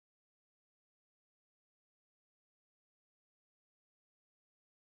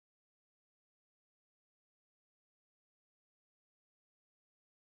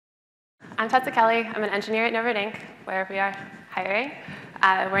I'm Tessa Kelly. I'm an engineer at Nova Inc., where we are hiring.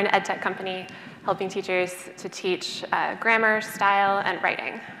 We're an ed tech company helping teachers to teach grammar, style, and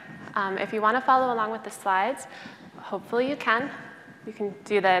writing. If you want to follow along with the slides, hopefully you can. You can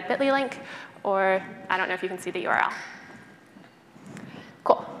do the bit.ly link, or I don't know if you can see the URL.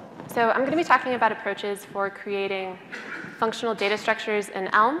 Cool. So I'm going to be talking about approaches for creating functional data structures in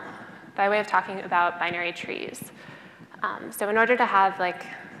Elm by way of talking about binary trees. So in order to have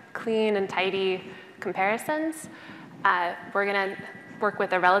clean and tidy comparisons, we're going to work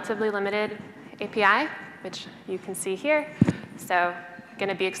with a relatively limited API, which you can see here. So I'm going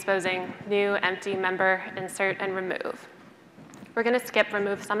to be exposing new, empty, member, insert, and remove. We're going to skip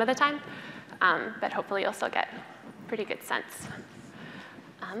remove some of the time, but hopefully you'll still get a pretty good sense.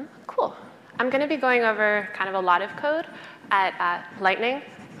 Cool. I'm going to be going over kind of a lot of code at lightning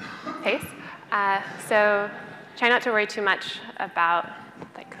pace. So try not to worry too much about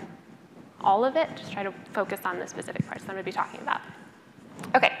all of it. Just try to focus on the specific parts that I'm going to be talking about.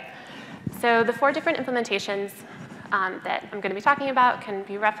 OK. So the 4 different implementations that I'm going to be talking about can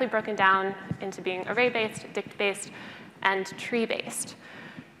be roughly broken down into being array-based, dict-based, and tree-based.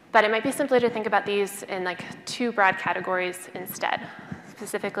 But it might be simpler to think about these in 2 broad categories instead,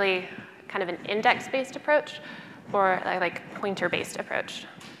 specifically kind of an index-based approach or pointer-based approach.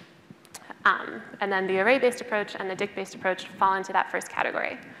 And then the array-based approach and the dict-based approach fall into that first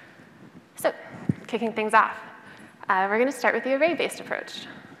category. So kicking things off, we're going to start with the array-based approach.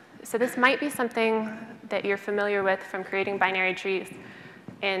 So this might be something that you're familiar with from creating binary trees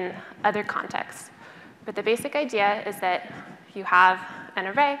in other contexts. But the basic idea is that you have an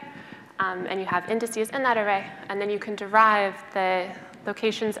array, and you have indices in that array, and then you can derive the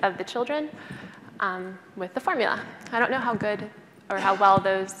locations of the children with the formula. I don't know how good or how well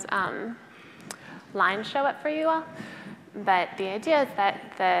those lines show up for you all, but the idea is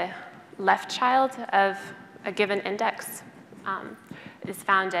that the left child of a given index is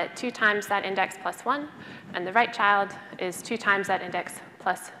found at 2 times that index plus 1, and the right child is 2 times that index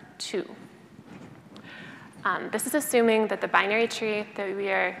plus 2. This is assuming that the binary tree that we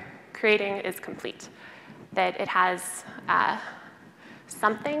are creating is complete, that it has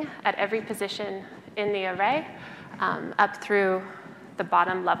something at every position in the array up through the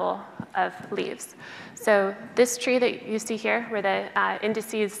bottom level of leaves. So this tree that you see here, where the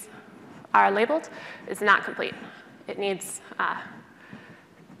indices are labeled, is not complete. It needs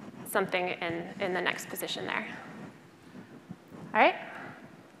something in the next position there. All right?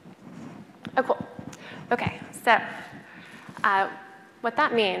 Oh, cool. OK, so what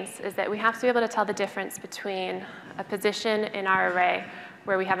that means is that we have to be able to tell the difference between a position in our array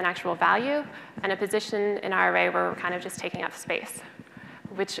where we have an actual value and a position in our array where we're kind of just taking up space,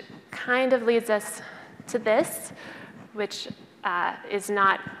 which kind of leads us to this, which is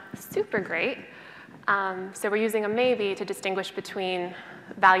not super great. So we're using a maybe to distinguish between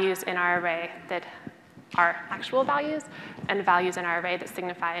values in our array that are actual values and values in our array that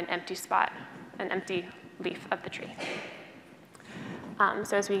signify an empty spot, an empty leaf of the tree.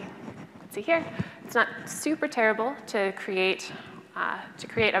 So as we see here, it's not super terrible to create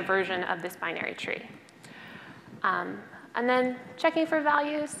a version of this binary tree. And then checking for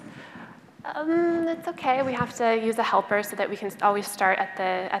values, it's OK. We have to use a helper so that we can always start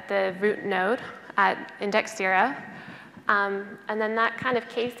at the root node at index 0. And then that kind of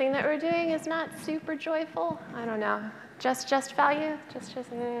casing that we're doing is not super joyful. I don't know. Just value?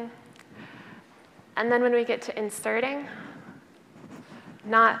 And then when we get to inserting,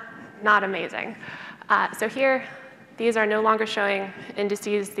 not amazing. So here, these are no longer showing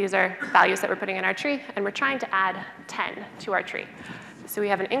indices. These are values that we're putting in our tree, and we're trying to add 10 to our tree. So we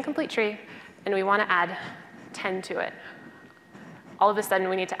have an incomplete tree, and we want to add 10 to it. All of a sudden,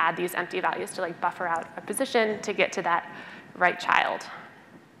 we need to add these empty values to buffer out a position to get to that right child.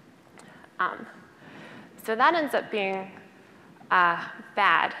 So that ends up being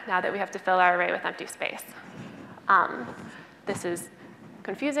bad now that we have to fill our array with empty space. This is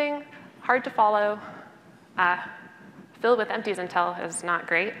confusing, hard to follow. Fill with empties until is not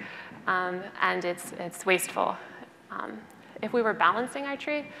great, and it's wasteful. If we were balancing our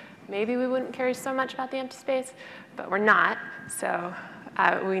tree, maybe we wouldn't care so much about the empty space, but we're not, so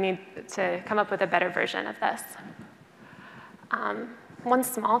we need to come up with a better version of this. One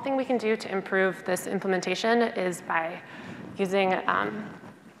small thing we can do to improve this implementation is by using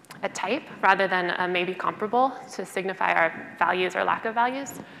a type rather than a maybe comparable to signify our values or lack of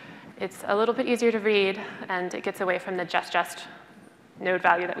values. It's a little bit easier to read, and it gets away from the just node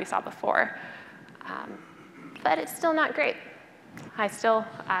value that we saw before. But it's still not great. I still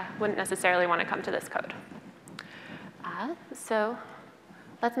wouldn't necessarily want to come to this code. So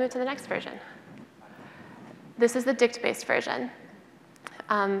let's move to the next version. This is the dict-based version.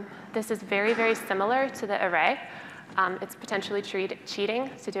 This is very, very similar to the array. It's potentially cheating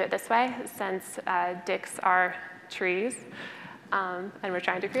to do it this way, since dicts are trees, and we're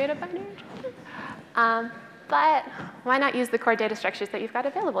trying to create a binary tree. But why not use the core data structures that you've got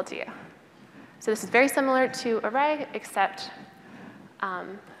available to you? So this is very similar to array, except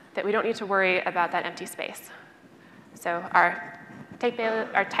that we don't need to worry about that empty space. So our type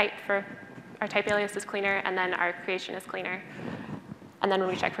alias is cleaner, and then our creation is cleaner. And then when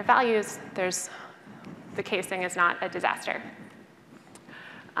we check for values, the casing is not a disaster.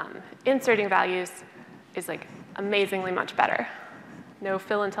 Inserting values is like amazingly much better. No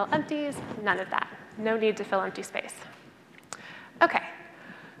fill until empties, none of that. No need to fill empty space. OK.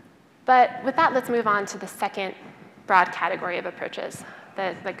 But with that, let's move on to the second broad category of approaches,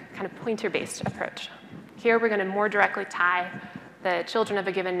 the kind of pointer-based approach. Here, we're going to more directly tie the children of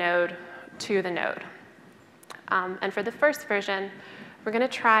a given node to the node. And for the first version, we're going to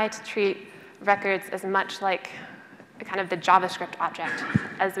try to treat records as much like kind of the JavaScript object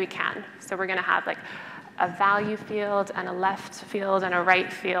as we can. So we're going to have like a value field and a left field and a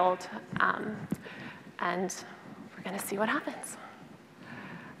right field. And we're going to see what happens.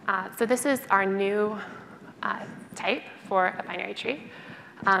 So this is our new type for a binary tree.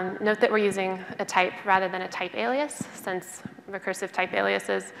 Note that we're using a type rather than a type alias, since recursive type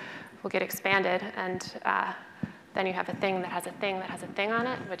aliases will get expanded. And then you have a thing that has a thing that has a thing on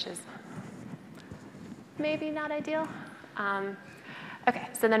it, which is maybe not ideal. OK,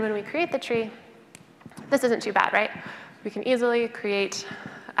 so then when we create the tree, this isn't too bad, right? We can easily create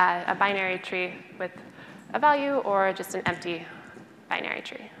a binary tree with a value or just an empty binary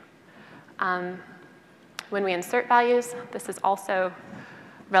tree. When we insert values, this is also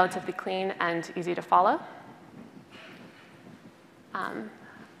relatively clean and easy to follow.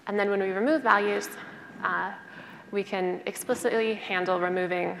 And then when we remove values, we can explicitly handle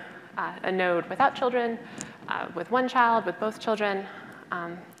removing a node without children, with one child, with both children.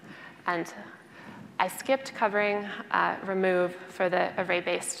 And I skipped covering remove for the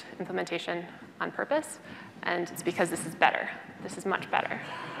array-based implementation on purpose. And it's because this is better. This is much better.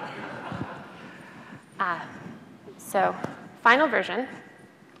 So final version.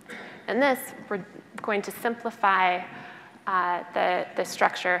 In this, we're going to simplify the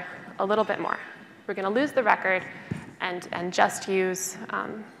structure a little bit more. We're going to lose the record and just use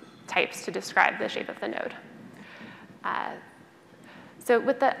types to describe the shape of the node. So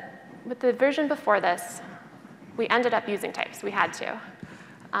with the version before this, we ended up using types. We had to.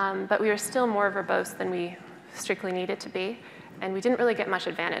 But we were still more verbose than we strictly needed to be. And we didn't really get much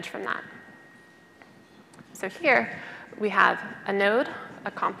advantage from that. So here, we have a node,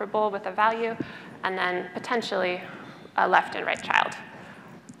 a comparable with a value, and then potentially a left and right child.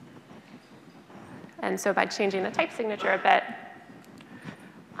 And so by changing the type signature a bit,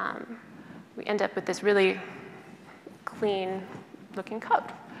 we end up with this really clean-looking code.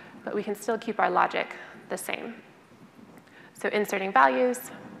 But we can still keep our logic the same. So inserting values,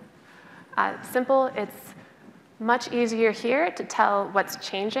 simple. It's much easier here to tell what's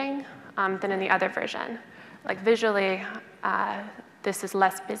changing than in the other version. Like visually, this is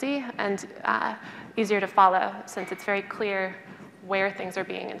less busy and easier to follow, since it's very clear where things are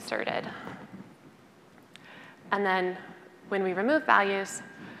being inserted. And then when we remove values,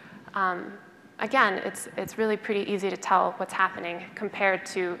 again, it's really pretty easy to tell what's happening compared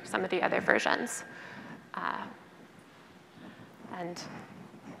to some of the other versions. And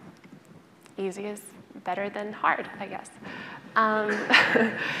easy is better than hard, I guess.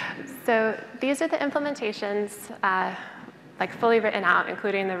 So these are the implementations, like fully written out,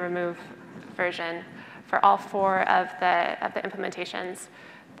 including the remove version, for all 4 of the implementations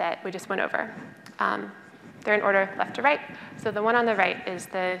that we just went over. They're in order left to right. So the one on the right is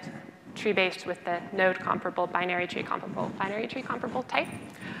the tree-based with the node comparable, binary tree comparable type.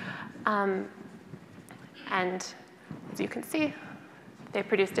 And as you can see, they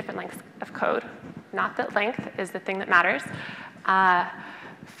produce different lengths of code. Not that length is the thing that matters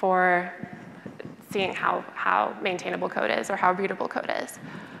for seeing how maintainable code is or how readable code is.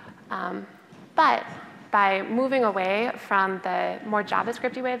 But by moving away from the more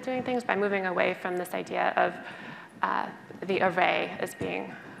JavaScript-y way of doing things, by moving away from this idea of the array as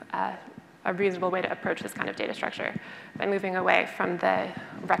being a reasonable way to approach this kind of data structure, by moving away from the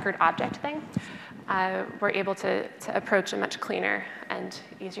record object thing, we're able to approach a much cleaner and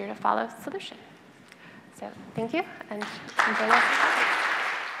easier to follow solution. So thank you, and enjoy the rest of the topic.